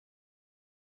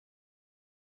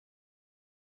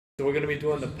we're going to be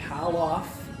doing the Pallof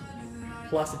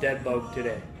plus Deadbug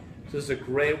today. So this is a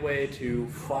great way to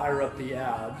fire up the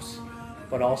abs,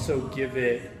 but also give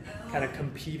it kind of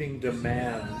competing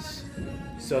demands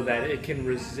so that it can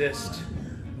resist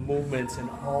movements in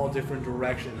all different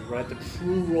directions, right? The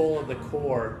true role of the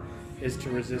core is to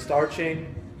resist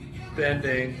arching,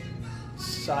 bending,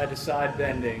 side to side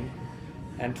bending,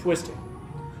 and twisting.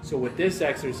 So with this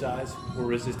exercise, we're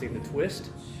resisting the twist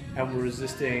and we're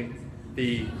resisting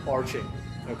the arching.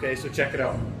 Okay, so check it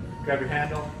out. Grab your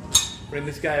handle, bring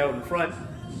this guy out in front,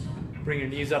 bring your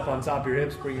knees up on top of your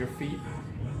hips, bring your feet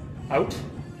out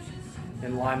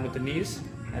in line with the knees,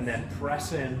 and then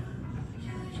press in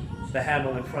the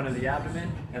handle in front of the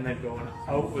abdomen, and then going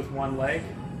out with one leg,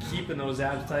 keeping those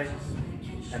abs tight,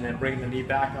 and then bringing the knee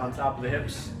back on top of the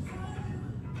hips,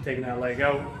 taking that leg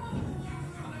out,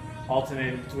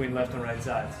 alternating between left and right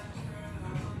sides.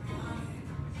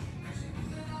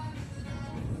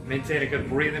 Maintain a good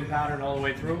breathing pattern all the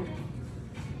way through,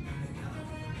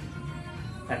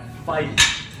 and fight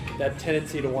that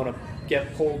tendency to want to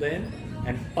get pulled in,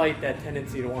 and fight that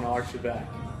tendency to want to arch your back.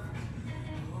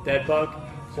 Deadbug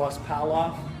plus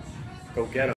Pallof, go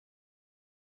get 'em.